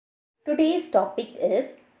Today's topic is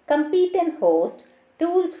Competent Host,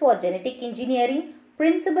 Tools for Genetic Engineering,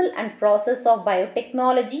 Principle and Process of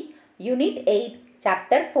Biotechnology, Unit 8,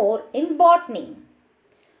 Chapter 4 in Botany.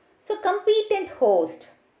 So, competent host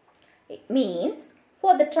means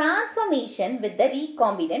for the transformation with the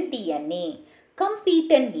recombinant DNA.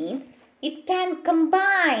 Competent means it can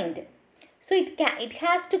combine. So, it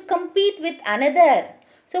has to compete with another.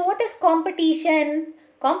 So, what is competition?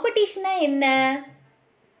 Competition என்ன?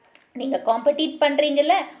 நீங்கள் compete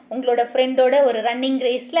பண்ணுறீங்கல்ல உங்களோட ஃப்ரெண்டோட ஒரு running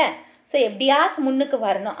ரேஸில். So எப்படியாச்சும் முன்னுக்கு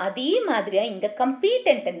வரணும். அதே மாதிரியாக இங்கே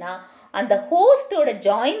கம்பீட்டன்ட்னா அந்த ஹோஸ்ட்டோட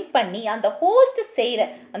ஜாயின் பண்ணி அந்த ஹோஸ்ட் செய்கிற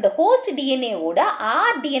அந்த ஹோஸ்ட் டிஎன்ஏவோட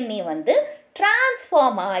rDNA வந்து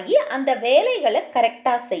டிரான்ஸ்ஃபார்ம் ஆகி அந்த வேலைகளை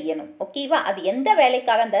கரெக்டாக செய்யணும். ஓகேவா? அது எந்த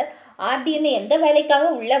வேலைக்காக அந்த rDNA எந்த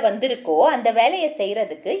வேலைக்காக உள்ளே வந்திருக்கோ அந்த வேலையை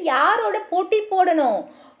செய்கிறதுக்கு யாரோட போட்டி போடணும்?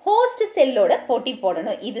 ஹோஸ்ட் செல்லோட போட்டி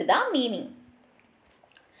போடணும். இதுதான் meaning.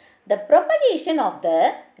 The propagation of the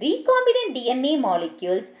recombinant DNA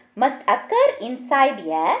molecules must occur inside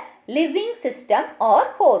a living system or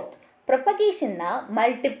host. Propagation na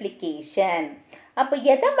multiplication. அப்போ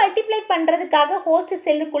எதை மல்டிப்ளை பண்ணுறதுக்காக ஹோஸ்ட்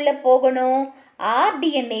செல்லுக்குள்ளே போகணும்?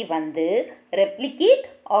 rDNA வந்து ரெப்ளிகேட்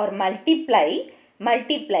ஆர்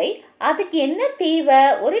மல்டிப்ளை அதுக்கு என்ன தேவை?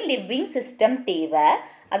 ஒரு லிவிங் சிஸ்டம் தேவை,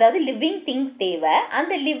 அதாவது லிவிங் திங்ஸ் தேவை.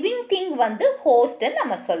 அந்த லிவிங் திங் வந்து ஹோஸ்ட்ன்னு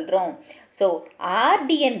நம்ம சொல்கிறோம். ஸோ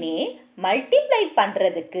rDNA மல்டிப்ளை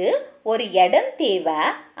பண்ணுறதுக்கு ஒரு இடம் தேவை.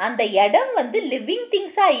 அந்த இடம் வந்து லிவிங்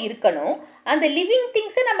திங்ஸாக இருக்கணும். அந்த லிவிங்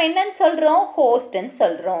திங்ஸை நம்ம என்னன்னு சொல்கிறோம்? ஹோஸ்ட்ன்னு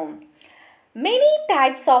சொல்கிறோம். Many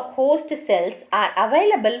types of host cells are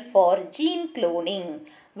available for gene cloning,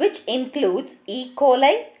 which includes E.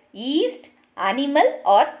 coli, yeast, animal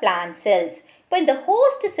or plant cells. இப்போ இந்த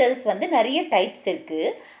ஹோஸ்ட் செல்ஸ் வந்து நிறைய டைப்ஸ்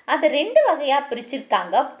இருக்குது. அதை ரெண்டு வகையாக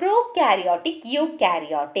பிரிச்சிருக்காங்க, ப்ரோகேரியாட்டிக்,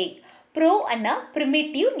 யூகேரியாட்டிக். ப்ரோ அண்ணா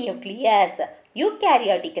primitive nucleus,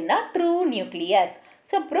 யூகேரியாட்டிக்னா true nucleus.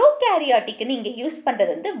 So ப்ரோகேரியாட்டிக்னு இங்கே யூஸ்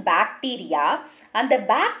பண்ணுறது வந்து பாக்டீரியா. அந்த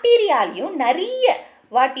பாக்டீரியாலையும் நிறைய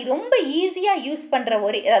வாட்டி ரொம்ப ஈஸியாக யூஸ் பண்ணுற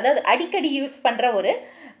ஒரு, அதாவது அடிக்கடி யூஸ் பண்ணுற ஒரு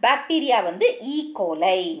பாக்டீரியா வந்து ஈ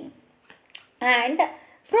கோலை. அண்ட்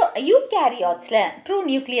யூகேரியாட்ஸில் ட்ரூ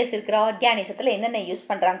நியூக்ளியஸ் இருக்கிற ஆர்கானிசத்தில் என்னென்ன யூஸ்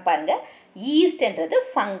பண்ணுறாங்க பாருங்கள். ஈஸ்ட்ன்றது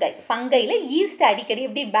ஃபங்கையில் ஈஸ்ட் அடிக்கடி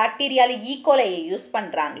எப்படி பாக்டீரியாவில் ஈகோலையை யூஸ்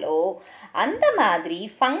பண்ணுறாங்களோ அந்த மாதிரி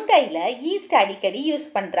ஃபங்கையில் ஈஸ்ட் அடிக்கடி யூஸ்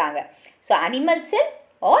பண்ணுறாங்க. ஸோ அனிமல் செல்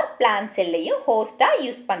ஆர் பிளான்ட் செல்லையும் ஹோஸ்ட்டாக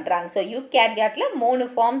யூஸ் பண்ணுறாங்க. ஸோ யூகேரியாட்டில் 3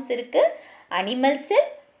 ஃபார்ம்ஸ் இருக்குது: animal sell,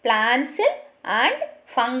 plant sell and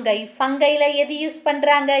ஃபங்கையில் எது யூஸ்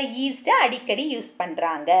பண்ணுறாங்க? ஈஸ்ட்டை அடிக்கடி யூஸ்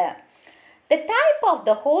பண்ணுறாங்க. The type of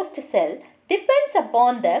the host cell depends upon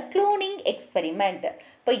the cloning experiment.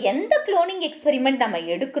 இப்போ எந்த cloning experiment நம்ம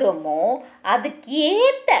எடுக்கிறோமோ அதுக்கு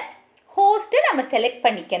ஏற்ற ஹோஸ்ட்டை நம்ம செலக்ட்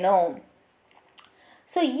பண்ணிக்கணும்.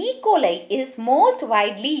 So E. coli is most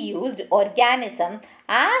widely used organism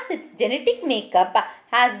as its genetic makeup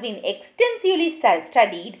has been extensively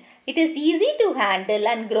studied. It is easy to handle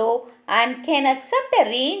and grow and can accept a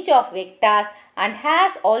range of vectors and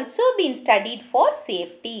has also been studied for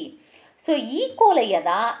safety. So ஈகோலையை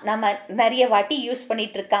தான் நம்ம நிறைய வாட்டி use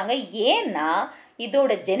பண்ணிகிட்ருக்காங்க. ஏன்னா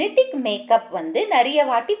இதோட genetic makeup வந்து நிறைய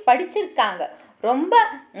வாட்டி படிச்சிருக்காங்க, ரொம்ப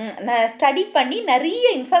ஸ்டடி பண்ணி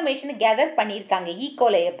நிறைய இன்ஃபர்மேஷனை கேதர் பண்ணியிருக்காங்க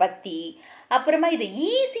ஈகோலையை பற்றி. அப்புறமா இது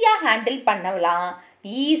ஈஸியாக ஹேண்டில் பண்ணலாம்,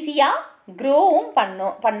 ஈஸியாக க்ரோவும்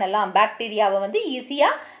பண்ணலாம். பாக்டீரியாவை வந்து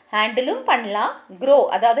ஈஸியாக ஹேண்டிலும் பண்ணலாம், க்ரோ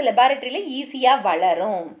அதாவது லெபார்ட்டரியில் ஈஸியாக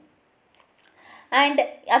வளரும். அண்ட்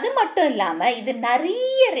அது மட்டும் இல்லாமல் இது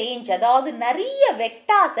நிறைய ரேஞ்ச், அதாவது நிறைய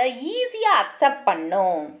வெக்டார்ஸை ஈஸியாக அக்செப்ட்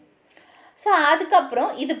பண்ணும். ஸோ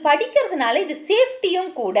அதுக்கப்புறம் இது படிக்கிறதுனால இது சேஃப்டியும்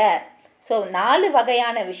கூட. ஸோ 4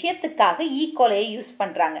 வகையான விஷயத்துக்காக ஈகோலையை யூஸ்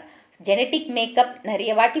பண்ணுறாங்க. ஜெனட்டிக் மேக்கப்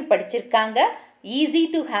நிறைய வாட்டி படிச்சிருக்காங்க, easy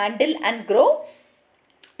to handle and grow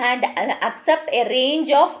and accept a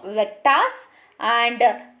range of vectors and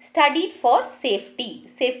studied for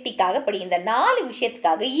சேஃப்டிக்காக படி. இந்த 4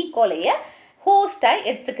 விஷயத்துக்காக ஈகோலையை ஹோஸ்டாக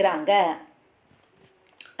எடுத்துக்கிறாங்க.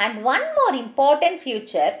 And one more important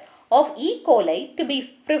feature of E. coli to be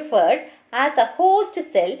preferred as a host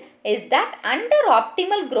cell is that under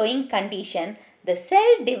optimal growing condition the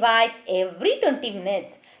cell divides every 20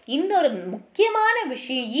 minutes. இன்னொரு முக்கியமான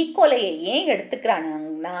விஷயம் ஈகோலையை ஏன்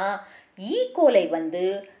எடுத்துக்கிறாங்கன்னா, E coli வந்து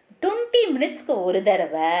 20 மினிட்ஸ்க்கு ஒரு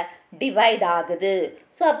தடவை டிவைட் ஆகுது.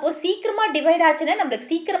 ஸோ அப்போது சீக்கிரமாக டிவைட் ஆச்சுன்னா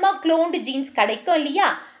நம்மளுக்கு சீக்கிரமாக க்ளோன்டு ஜீன்ஸ் கிடைக்கும் இல்லையா?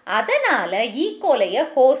 அதனால் ஈகோலையை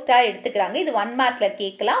ஹோஸ்ட்டாக எடுத்துக்கிறாங்க. இது 1 மார்க்கில்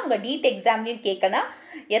கேட்கலாம், உங்கள் நீட் எக்ஸாம்லேயும் கேட்கலாம்.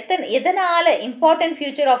 எதனால் இம்பார்ட்டன்ட்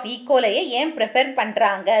ஃபியூச்சர் ஆஃப் ஈகோலையை ஏன் ப்ரிஃபர்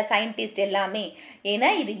பண்ணுறாங்க சயின்டிஸ்ட் எல்லாமே? ஏன்னா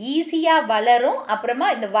இது ஈஸியாக வளரும், அப்புறமா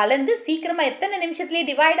இந்த வளர்ந்து சீக்கிரமாக எத்தனை நிமிஷத்துலேயே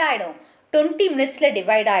டிவைட் ஆகிடும்? 20 minutes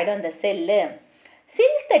divide ஆயிடும் அந்த cell.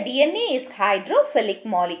 Since the DNA is hydrophilic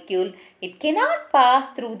molecule, it cannot pass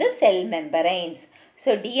through the cell membranes.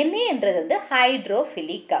 So DNA என்றது வந்து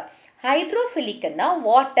hydrophilic. Hydrophilic னா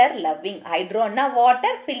water loving. Hydro னா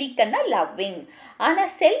water, philic னா loving. ஆனா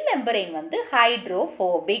cell membrane வந்து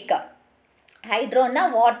hydrophobic. Hydro னா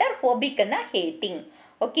water, phobic னா hating.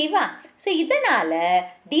 ஓகேவா? ஸோ இதனால்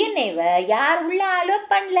டிஎன்ஏவை யார் உள்ள அலோவ்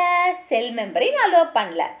பண்ணல? செல் மெம்பரைன் அலோவ்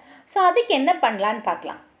பண்ணல. ஸோ அதுக்கு என்ன பண்ணலான்னு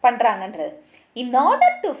பண்ணுறாங்கன்றது. In order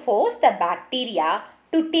to force the bacteria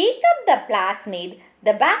to take up the plasmid,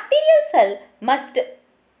 the bacterial cell must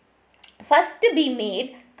first be made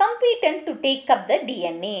competent to take up the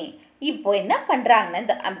DNA. இப்போ என்ன பண்ணுறாங்கன்னா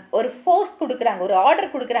இந்த ஒரு ஃபோர்ஸ் கொடுக்குறாங்க, ஒரு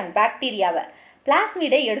ஆர்டர் கொடுக்குறாங்க பாக்டீரியாவை,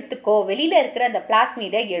 பிளாஸ்மிடை எடுத்துக்கோ, வெளியில் இருக்கிற அந்த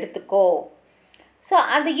பிளாஸ்மிடை எடுத்துக்கோ. ஸோ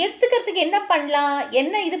அதை எடுத்துக்கிறதுக்கு என்ன பண்ணலாம்,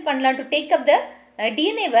 என்ன இது பண்ணலாம், to take up the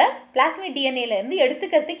டிஎன்ஏவை plasmid டிஎன்ஏலேருந்து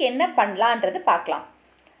எடுத்துக்கிறதுக்கு என்ன பண்ணலான்றது பார்க்கலாம்.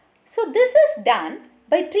 So this is done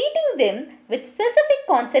by treating them with specific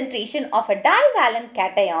concentration of a divalent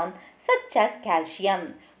cation such as calcium.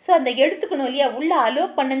 So அந்த எடுத்துக்கணும் இல்லையா, உள்ள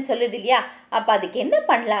அலோவ் பண்ணுன்னு சொல்லுது இல்லையா, அப்போ அதுக்கு என்ன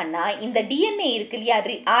பண்ணலான்னா இந்த டிஎன்ஏ இருக்கு இல்லையா,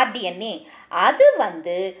 rDNA, அது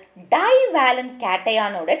வந்து டைவேலண்ட்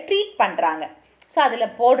கேட்டையானோட ட்ரீட் பண்ணுறாங்க. ஸோ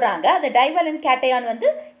அதில் போடுறாங்க. அந்த டைவேலண்ட் கேட்டையான் வந்து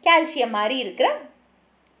கால்சியம் மாதிரி இருக்கிற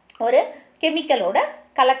ஒரு கெமிக்கலோட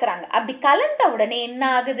கலக்கிறாங்க. அப்படி கலந்த உடனே என்ன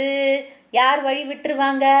ஆகுது, யார் வழி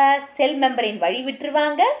விட்டுருவாங்க, செல் மெம்பரின் வழி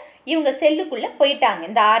விட்டுருவாங்க. இவங்க செல்லுக்குள்ளே போயிட்டாங்க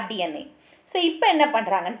இந்த rDNA. ஸோ இப்போ என்ன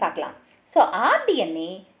பண்ணுறாங்கன்னு பார்க்கலாம். So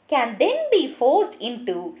rDNA can then B forced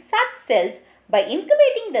into such cells by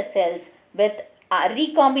incubating the cells with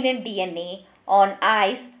recombinant DNA on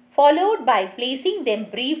ice, followed by placing them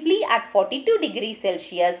briefly at 42 degrees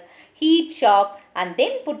Celsius heat shock and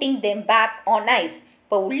then putting them back on ice.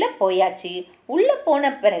 இப்போ உள்ளே போயாச்சு. உள்ளே போன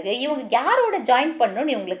பிறகு இவங்க யாரோட join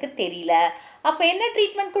பண்ணணும்னு இவங்களுக்கு தெரியல. அப்போ என்ன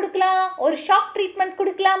ட்ரீட்மெண்ட் கொடுக்கலாம், ஒரு ஷாக் ட்ரீட்மெண்ட்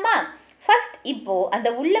கொடுக்கலாமா? ஃபஸ்ட் இப்போது அந்த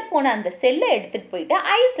உள்ளே போன அந்த செல்லை எடுத்துகிட்டு போயிட்டு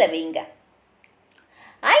ஐஸில் வைங்க.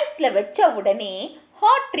 ஐஸில் வச்ச உடனே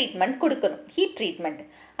ஹாட் ட்ரீட்மெண்ட் கொடுக்கணும், ஹீட் ட்ரீட்மெண்ட்.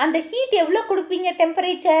 அந்த ஹீட் எவ்வளோ கொடுப்பீங்க,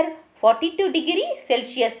 டெம்பரேச்சர் 42 டிகிரி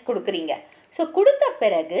செல்சியஸ் கொடுக்குறீங்க. ஸோ கொடுத்த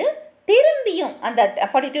பிறகு திரும்பியும் அந்த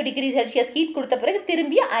 42 டிகிரி செல்சியஸ் ஹீட் கொடுத்த பிறகு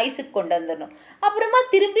திரும்பியும் ஐஸுக்கு கொண்டு வந்துடணும். அப்புறமா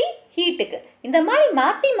திரும்பி ஹீட்டுக்கு. இந்த மாதிரி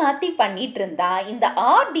மாற்றி மாற்றி பண்ணிகிட்டு இருந்தால் இந்த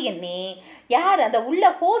rDNA யார் அந்த உள்ள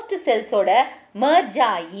ஹோஸ்ட் செல்ஸோட மர்ஜ்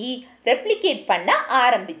ஆகி ரெப்ளிகேட் பண்ண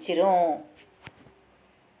ஆரம்பிச்சிரும்.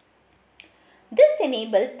 This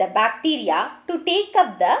enables the bacteria to take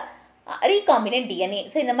up the recombinant DNA.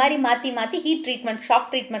 So இந்த மாதிரி மாற்றி மாற்றி ஹீட் ட்ரீட்மெண்ட், ஷாக்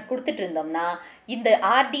ட்ரீட்மெண்ட் கொடுத்துட்டு இருந்தோம்னா இந்த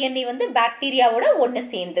rDNA வந்து பாக்டீரியாவோட ஒன்று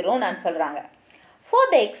சேர்ந்துரும் நான் சொல்கிறாங்க. For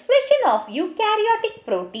the expression of eukaryotic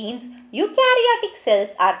proteins, eukaryotic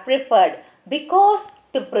cells are preferred because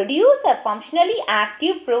to produce a functionally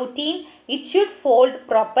active protein, it should fold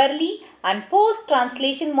properly and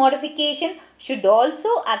post-translation modification should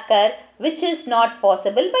also occur, which is not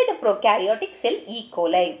possible by the prokaryotic cell E.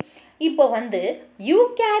 coli. இப்போ வந்து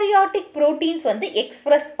eukaryotic proteins வந்து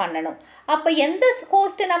express பண்ணணும். அப்போ எந்த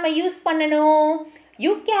ஹோஸ்ட்டை நம்ம use பண்ணணும்,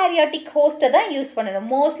 eukaryotic ஹோஸ்ட்டை தான் use பண்ணணும்.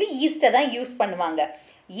 மோஸ்ட்லி ஈஸ்ட்டை தான் யூஸ் பண்ணுவாங்க.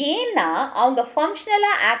 ஏன்னா அவங்க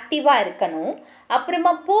ஃபங்க்ஷனலாக ஆக்டிவாக இருக்கணும்.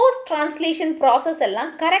 அப்புறமா போஸ்ட் ட்ரான்ஸ்லேஷன் ப்ராசஸ்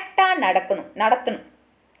எல்லாம் கரெக்டாக நடத்தணும்.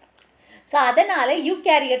 ஸோ அதனால்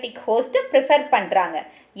யூகேரியாட்டிக் ஹோஸ்ட்டை ப்ரிஃபர் பண்ணுறாங்க.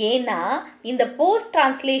 ஏன்னா இந்த post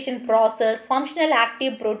translation process, functional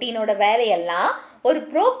active ப்ரோட்டீனோட வேலையெல்லாம் ஒரு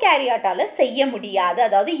ப்ரோகேரியாட்டால் செய்ய முடியாது,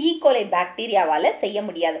 அதாவது ஈகோலை பாக்டீரியாவால் செய்ய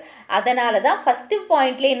முடியாது. அதனால தான் ஃபஸ்ட்டு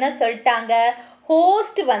பாயிண்ட்லேயே என்ன சொல்லிட்டாங்க,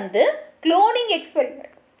 ஹோஸ்ட் வந்து குளோனிங் எக்ஸ்பெரிமெண்ட்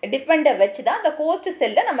டிபெண்டை வச்சு தான் அந்த ஹோஸ்ட்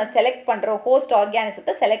செல்லை நம்ம செலக்ட் பண்ணுறோம், ஹோஸ்ட்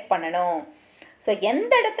ஆர்கானிசத்தை செலக்ட் பண்ணணும். ஸோ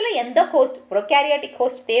எந்த இடத்துல எந்த ஹோஸ்ட், ப்ரோகேரியாட்டிக்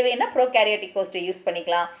ஹோஸ்ட் தேவைன்னா ப்ரோகேரியாட்டிக் ஹோஸ்ட்டை யூஸ்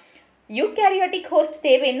பண்ணிக்கலாம், யூகேரியாட்டிக் ஹோஸ்ட்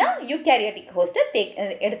தேவைன்னா யூகேரியாட்டிக் ஹோஸ்ட்டை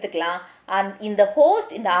எடுத்துக்கலாம். இந்த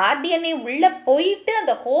ஹோஸ்ட், இந்த rDNA உள்ளே போயிட்டு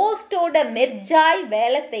அந்த ஹோஸ்டோட மெர்ஜாய்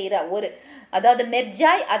வேலை செய்கிற ஒரு, அதாவது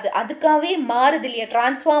மெர்ஜாய் அதுக்காகவே மாறுது இல்லையா,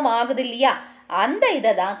 டிரான்ஸ்ஃபார்ம் ஆகுது இல்லையா, அந்த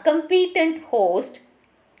இதை தான் competent host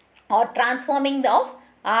R transforming of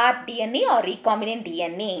rDNA R recombinant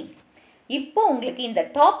DNA. இப்போ உங்களுக்கு இந்த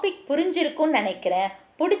டாபிக் புரிஞ்சிருக்கும்னு நினைக்கிறேன்.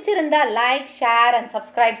 பிடிச்சிருந்தா like, share and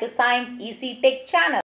subscribe to science easy tech channel.